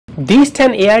These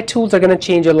 10 AI tools are going to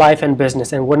change your life and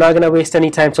business, and we're not going to waste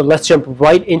any time, so let's jump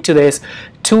right into this.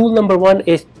 Tool number one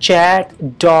is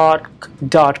chat.com.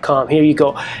 Here you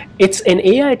go. It's an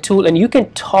AI tool and you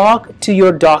can talk to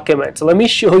your document. So let me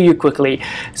show you quickly.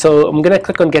 So I'm going to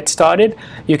click on get started.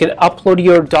 You can upload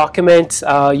your documents,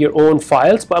 your own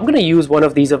files, but I'm going to use one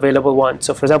of these available ones.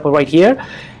 So for example, right here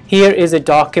is a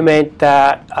document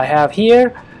that I have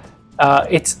here.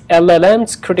 It's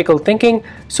LLM's critical thinking.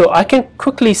 So I can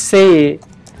quickly say,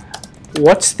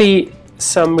 what's the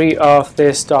summary of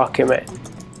this document?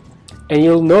 And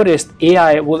you'll notice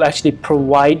AI will actually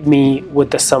provide me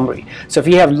with the summary. So if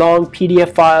you have long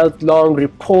PDF files, long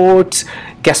reports,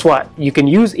 guess what? You can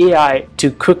use AI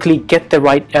to quickly get the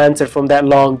right answer from that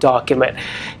long document.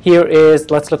 Here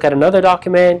is, let's look at another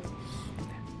document.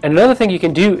 And another thing you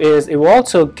can do is it will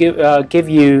also give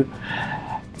you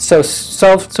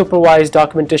self-supervised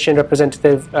documentation,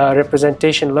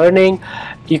 representation learning.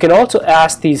 You can also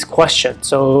ask these questions.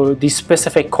 So these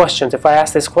specific questions, if I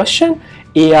ask this question,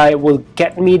 AI will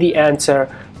get me the answer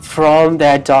from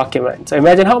that document. So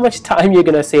imagine how much time you're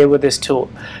going to save with this tool.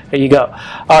 There you go.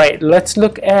 All right, let's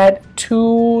look at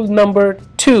tool number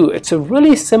 2. It's a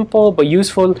really simple but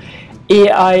useful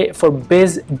AI for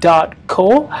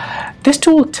biz.co. This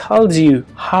tool tells you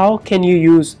how can you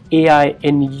use AI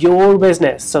in your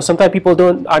business. So sometimes people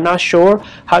are not sure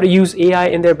how to use AI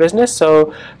in their business.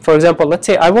 So for example, let's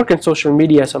say I work in social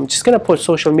media, so I'm just going to put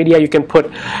social media. You can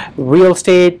put real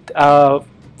estate,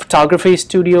 photography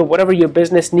studio, whatever your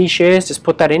business niche is, just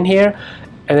put that in here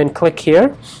and then click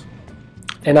here.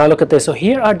 And now look at this. So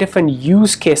here are different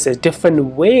use cases, different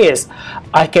ways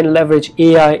I can leverage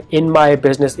AI in my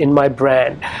business, in my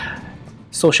brand.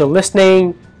 Social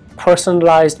listening,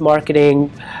 personalized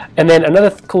marketing. And then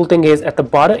another cool thing is at the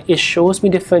bottom, it shows me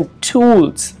different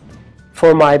tools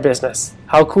for my business.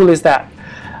 How cool is that?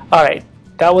 All right,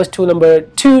 that was tool number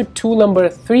 2. Tool number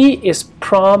 3 is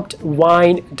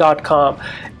Promptwine.com.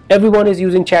 Everyone is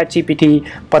using ChatGPT,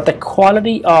 but the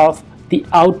quality of the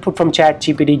output from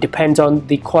ChatGPT depends on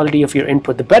the quality of your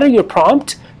input. The better your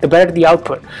prompt, the better the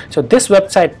output. So this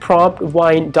website,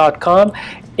 Promptwine.com,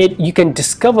 you can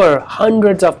discover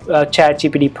hundreds of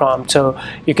ChatGPT prompts. So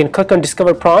you can click on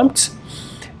discover prompts,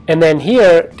 and then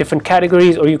here different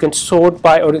categories, or you can sort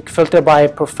by or filter by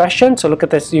profession. So look at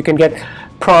this. You can get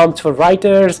prompts for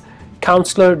writers,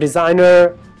 counselor,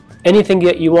 designer, anything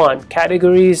that you want.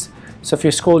 Categories. So if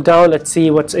you scroll down, let's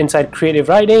see what's inside creative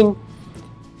writing.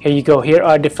 Here you go. Here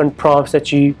are different prompts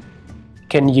that you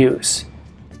can use.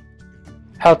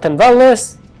 Health and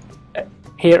wellness.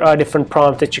 Here are different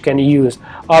prompts that you can use.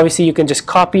 Obviously, you can just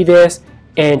copy this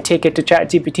and take it to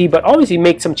ChatGPT, but obviously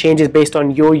make some changes based on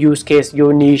your use case,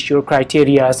 your niche, your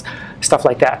criteria, stuff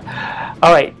like that.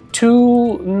 All right,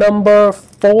 tool number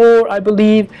 4, I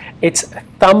believe, it's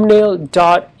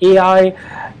Thumbnail.ai.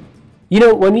 You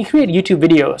know, when we create YouTube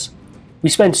videos, we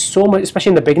spend so much,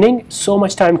 especially in the beginning, so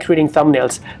much time creating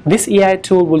thumbnails. This AI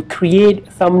tool will create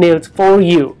thumbnails for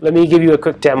you. Let me give you a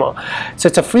quick demo. So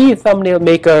it's a free thumbnail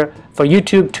maker for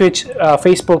YouTube, Twitch,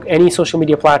 Facebook, any social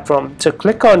media platform. So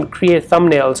click on create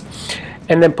thumbnails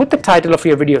and then put the title of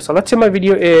your video. So let's say my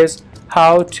video is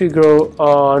how to grow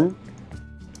on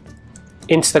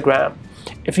Instagram.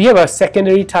 If you have a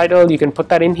secondary title, you can put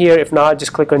that in here. If not,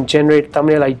 just click on generate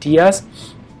thumbnail ideas.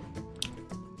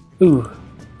 Ooh.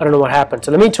 I don't know what happened.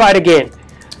 So let me try it again.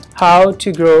 How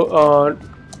to grow on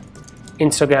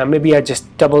Instagram. Maybe I just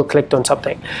double clicked on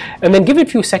something. And then give it a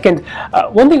few seconds.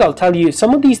 One thing I'll tell you,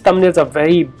 some of these thumbnails are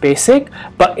very basic,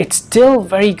 but it's still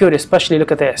very good, especially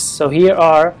look at this. So here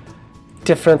are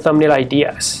different thumbnail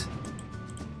ideas.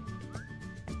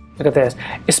 Look at this.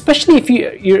 Especially if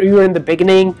you're in the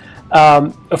beginning,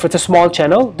 if it's a small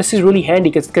channel, this is really handy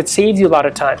because it saves you a lot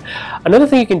of time. Another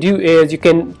thing you can do is you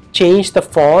can change the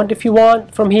font if you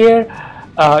want from here.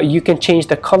 You can change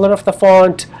the color of the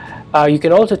font. You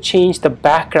can also change the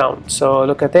background. So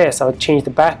look at this. I'll change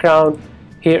the background.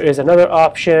 Here is another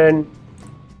option.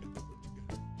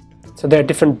 So there are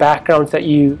different backgrounds that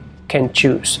you can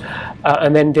choose.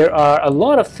 And then there are a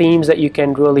lot of themes that you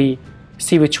can really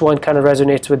see which one kind of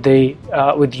resonates with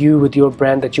with your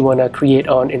brand that you want to create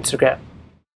on Instagram.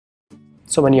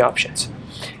 So many options.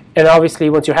 And obviously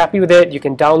once you're happy with it, you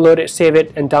can download it, save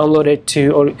it, and download it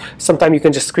to, or sometimes you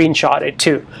can just screenshot it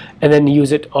too and then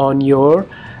use it on your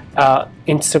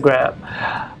Instagram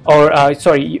or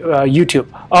YouTube.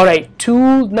 All right,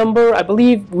 tool number, I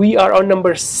believe we are on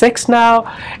number 6 now.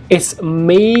 It's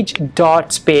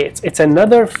Mageai.space. It's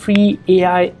another free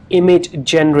AI image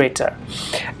generator.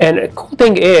 And a cool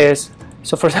thing is,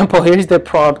 so for example, here's the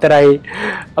prompt that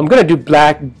I'm gonna do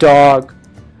black dog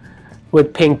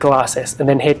with pink glasses, and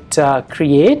then hit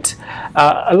create.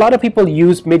 A lot of people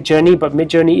use Midjourney, but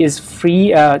Midjourney is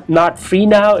free, not free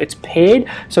now, it's paid,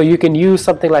 so you can use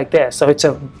something like this. So it's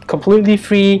a completely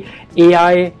free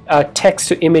AI text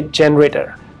to image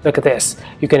generator. Look at this.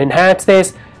 You can enhance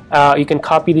this. You can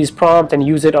copy these prompts and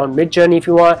use it on Midjourney if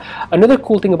you want. Another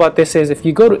cool thing about this is if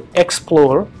you go to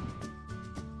explore,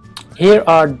 here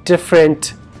are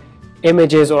different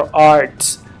images or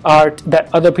art that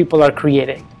other people are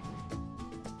creating.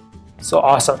 So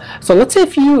awesome. So let's say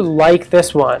if you like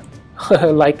this one,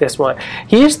 like this one,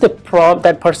 here's the prompt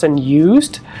that person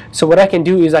used. So what I can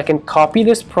do is I can copy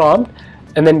this prompt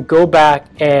and then go back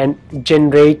and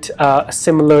generate a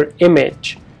similar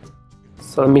image.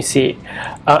 So let me see.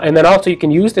 And then also you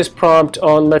can use this prompt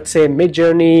on, let's say,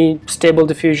 Midjourney, Stable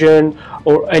Diffusion,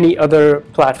 or any other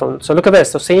platform. So look at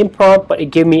this. So same prompt, but it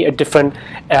gave me a different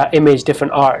image,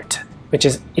 different art, which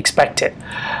is expected.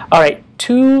 All right,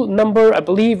 tool number, I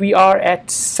believe we are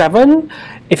at 7.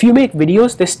 If you make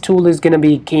videos, this tool is going to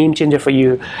be a game changer for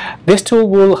you. This tool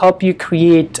will help you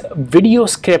create video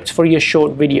scripts for your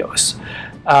short videos.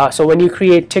 So when you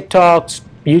create TikToks,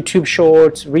 YouTube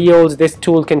shorts, reels, this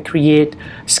tool can create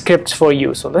scripts for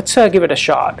you. So let's give it a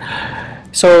shot.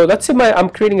 So let's say I'm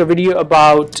creating a video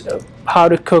about how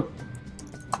to cook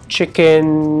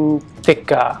chicken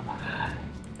tikka.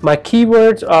 My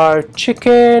keywords are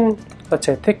chicken, let's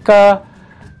say tikka,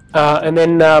 and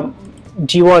then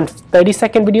do you want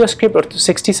 30-second video script or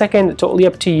 60-second? Totally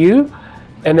up to you.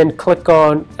 And then click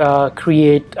on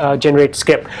generate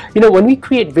script. You know, when we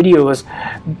create videos,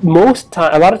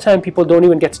 a lot of time people don't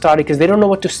even get started because they don't know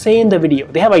what to say in the video.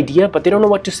 They have idea, but they don't know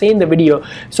what to say in the video.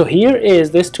 So here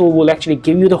is, this tool will actually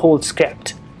give you the whole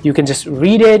script. You can just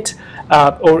read it,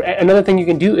 or another thing you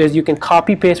can do is you can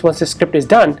copy paste once the script is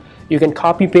done. You can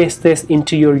copy paste this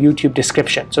into your YouTube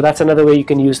description. So that's another way you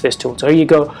can use this tool. So here you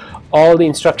go, all the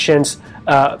instructions,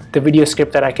 the video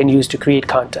script that I can use to create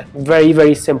content. Very,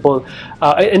 very simple.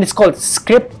 And it's called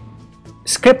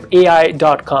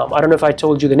scriptai.com. I don't know if I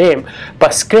told you the name,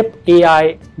 but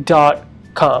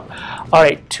scriptai.com. All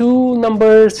right, tool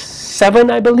number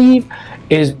 7, I believe,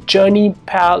 is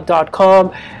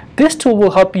JourneyPal.com. This tool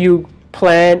will help you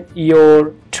plan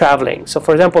your traveling. So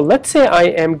for example, let's say I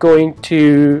am going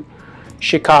to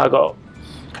Chicago.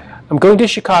 I'm going to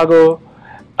Chicago,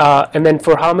 and then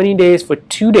for how many days? For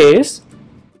 2 days.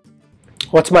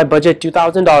 What's my budget?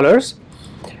 $2,000.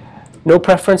 No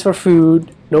preference for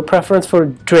food, no preference for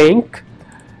drink.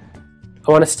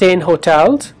 I want to stay in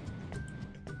hotels.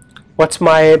 What's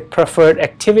my preferred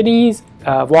activities?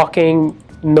 Walking,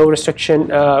 no restriction,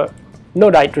 no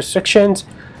diet restrictions.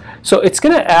 So it's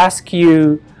going to ask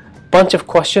you a bunch of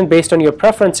questions based on your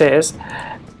preferences,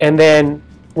 and then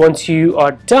once you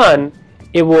are done,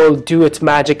 it will do its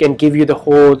magic and give you the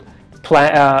whole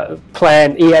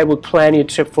plan. AI will plan your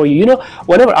trip for you. You know,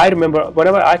 whenever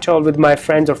I travel with my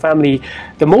friends or family,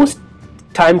 the most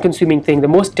time-consuming thing, the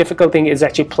most difficult thing is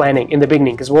actually planning in the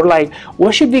beginning, because we're like,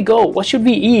 where should we go? What should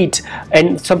we eat?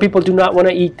 And some people do not want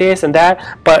to eat this and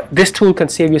that, but this tool can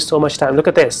save you so much time. Look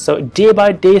at this. So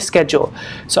day-by-day schedule.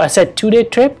 So I said 2-day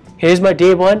trip. Here's my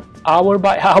day 1, hour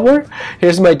by hour.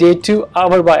 Here's my day 2,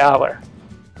 hour by hour.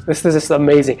 This is just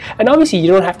amazing. And obviously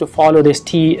you don't have to follow this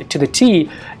to the T.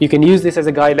 You can use this as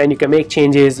a guideline. You can make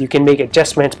changes, you can make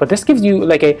adjustments, but this gives you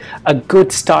like a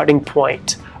good starting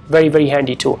point. Very, very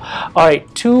handy tool. All right,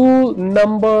 tool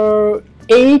number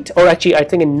 8, or actually I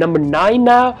think in number 9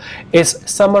 now, is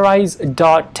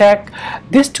SummarizeTech.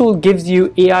 This tool gives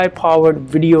you AI powered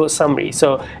video summary.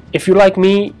 So if you're like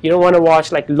me, you don't want to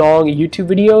watch like long YouTube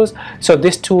videos, so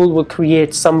this tool will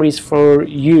create summaries for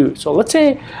you. So let's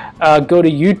say go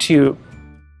to YouTube,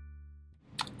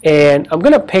 and I'm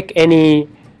gonna pick any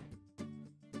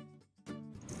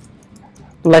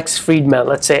Lex Friedman,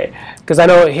 let's say, because I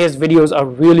know his videos are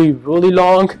really, really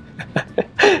long.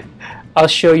 I'll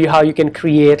show you how you can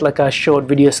create like a short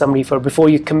video summary before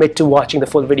you commit to watching the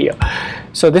full video.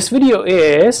 So this video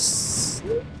is,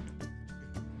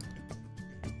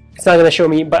 it's not going to show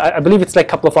me, but I believe it's like a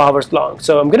couple of hours long.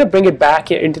 So I'm going to bring it back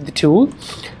here into the tool,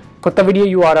 put the video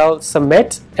URL,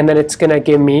 submit, and then it's going to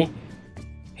give me,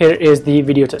 here is the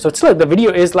video. So it's like the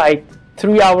video is like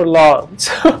 3 hour long.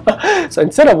 So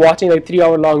instead of watching like 3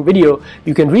 hour long video,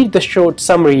 you can read the short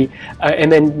summary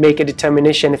and then make a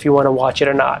determination if you want to watch it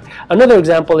or not. Another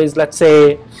example is, let's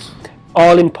say,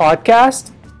 all in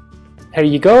podcast. Here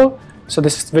you go. So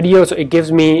this video, so it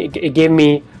gave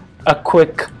me a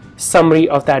quick summary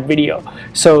of that video.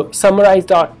 So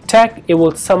Summarize.tech, it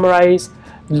will summarize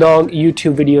long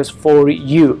YouTube videos for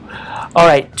you. All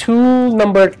right, tool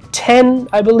number 10,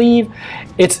 I believe,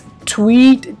 it's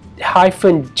Tweet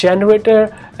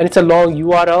generator, and it's a long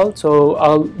URL,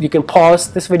 so you can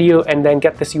pause this video and then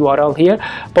get this URL here.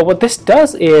 But what this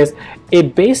does is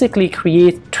it basically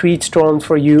creates tweet storms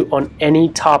for you on any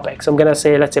topic. So I'm gonna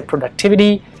say, let's say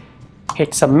productivity,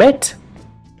 hit submit,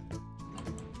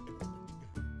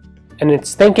 and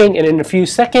it's thinking, and in a few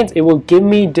seconds it will give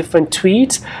me different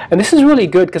tweets. And this is really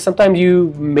good because sometimes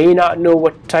you may not know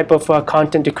what type of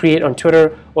content to create on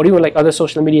Twitter or even like other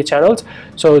social media channels.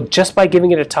 So just by giving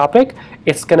it a topic,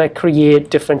 it's gonna create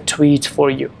different tweets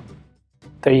for you.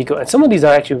 There you go. And some of these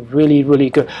are actually really, really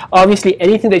good. Obviously,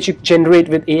 anything that you generate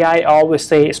with AI, I always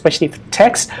say, especially for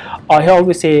text, I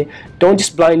always say, don't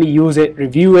just blindly use it,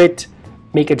 review it,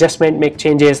 make adjustment, make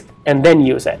changes, and then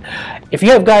use it. If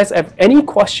you guys have any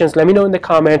questions, let me know in the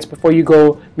comments. Before you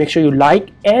go, make sure you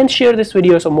like and share this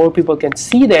video so more people can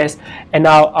see this. And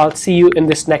now I'll see you in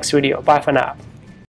this next video. Bye for now.